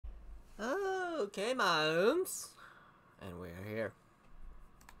Okay, moms. And we're here.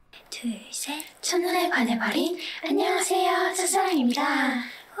 둘, 셋. 첫눈에 반해버린 안녕하세요, 첫사랑입니다. 와,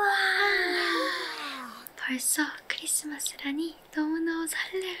 벌써 크리스마스라니 너무너무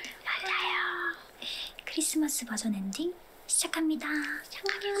설레요. 맞아요. 크리스마스 버전 엔딩 시작합니다.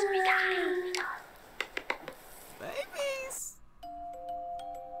 시작하겠습니다. Babies!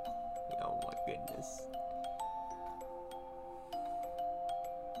 Oh my goodness.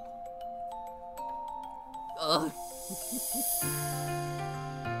 Ugh.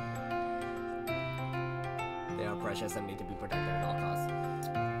 They are precious and need to be protected at all costs.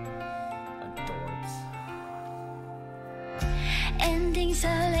 Adorbs. 엔딩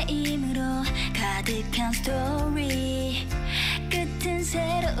설레임으로 가득한 스토리. 끝은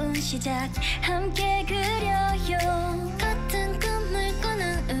새로운 시작 함께 그려요. 같은 꿈을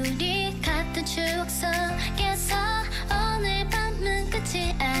꾸는 우리 같은 추억 속에서 오늘 밤은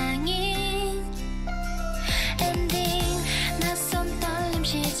끝이 아닌 엔딩. 낯선 떨림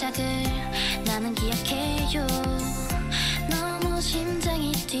시작을 나는 기억해요. 너무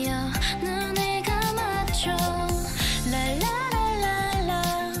심장이 뛰어 눈을 감았죠.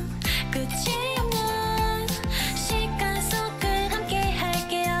 랄라랄랄라 끝이 없는 시간 속을 함께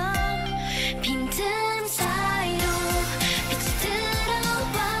할게요. 빈틈 사이로 빛이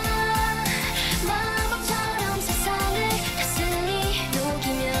들어와 마법처럼 세상을 다스리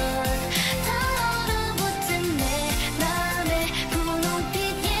녹이면 다 얼어붙은 내 맘에 분홍빛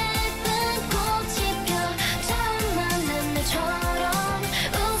예쁜 꽃이 펴 처음 만난 날처럼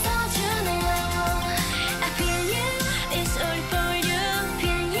웃어주네요. I feel you, it's all for you,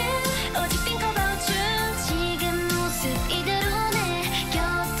 feel you. 오직 think about you. 지금 모습 이대로 내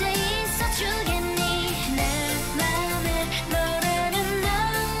곁에 있어주겠니? 내 맘에 너라는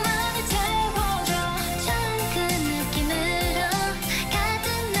낭만을 채워줘. 처음 그 느낌으로 가득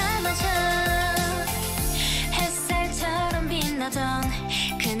남아줘. 햇살처럼 빛나던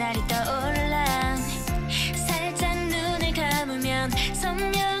그날이 떠올라. 살짝 눈을 감으면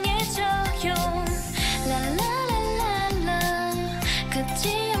선명해져요. 랄라랄랄라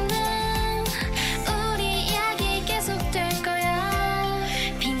끝이 없는 우리 이야기 계속될 거야.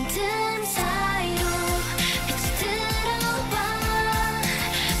 빈틈 사이로 빛이 들어와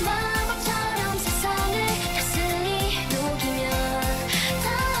마법처럼 세상을 다스리 녹이면 다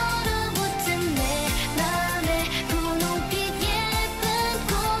얼어붙은 내 맘에 분홍빛 예쁜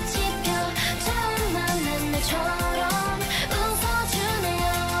꽃이 펴 처음 만난 날처럼 웃어주네요.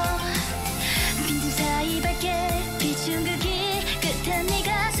 빈틈 사이 밝게 비춘 그 길 끝에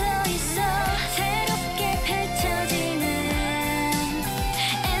네가 서 있어. 새롭게 펼쳐지는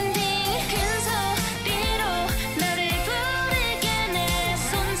엔딩. 큰 소리로 너를 부르게 내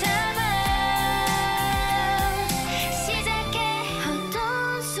손잡아. 시작해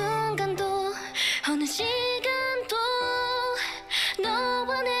어떤 순간도 어느 시간도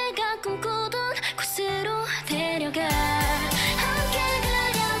너와 내가 꿈꾸던 곳으로 데려가. 함께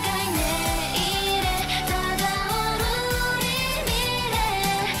그려갈 내일에 다가올 우리 미래.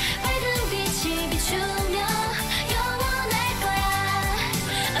 밝은 빛이 비추며 영원할 거야.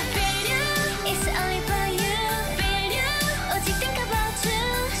 I feel you, it's only for you, feel you. 오직 think about you.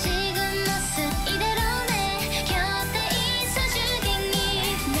 지금 모습 이대로 내 곁에 있어주겠니?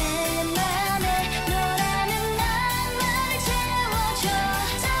 내 맘에 너라는 낭만을 채워줘.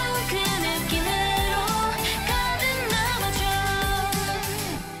 처음 그 느낌으로 가득 남아줘.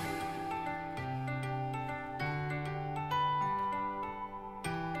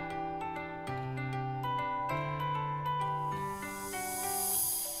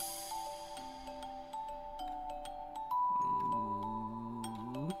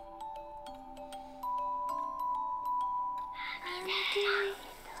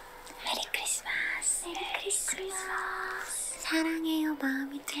 메리 크리스마스. 메리 크리스마스. 사랑해요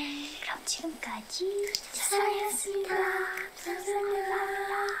마음이 돼. 그럼 지금까지 사랑이었습니다. 감사합니다.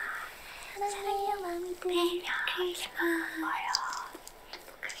 사랑해요 마음이 돼. 메리 크리스마스.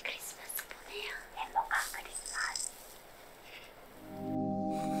 행복한 크리스마스 보내요. 행복한 크리스마스.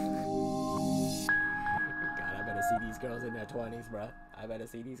 God, I better see these girls in their 20s, bruh. I better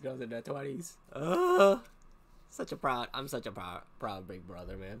see these girls in their 20s. I'm such a proud big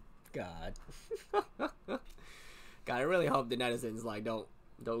brother, man. God. God, I really hope the netizens like don't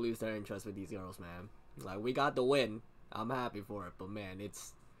lose their interest with these girls, man. Like, we got the win. I'm happy for it, but man,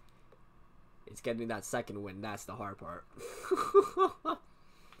 it's getting that second win. That's the hard part.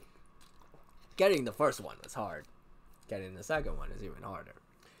 Getting the first one was hard. Getting the second one is even harder.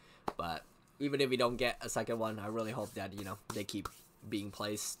 But even if we don't get a second one, I really hope that, you know, they keep being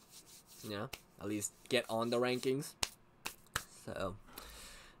placed, you know, at least get on the rankings. So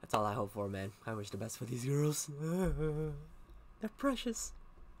That's all I hope for, man. I wish the best for these girls. They're precious.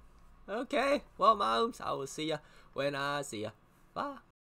 Okay, well, moms, I will see ya when I see ya. Bye.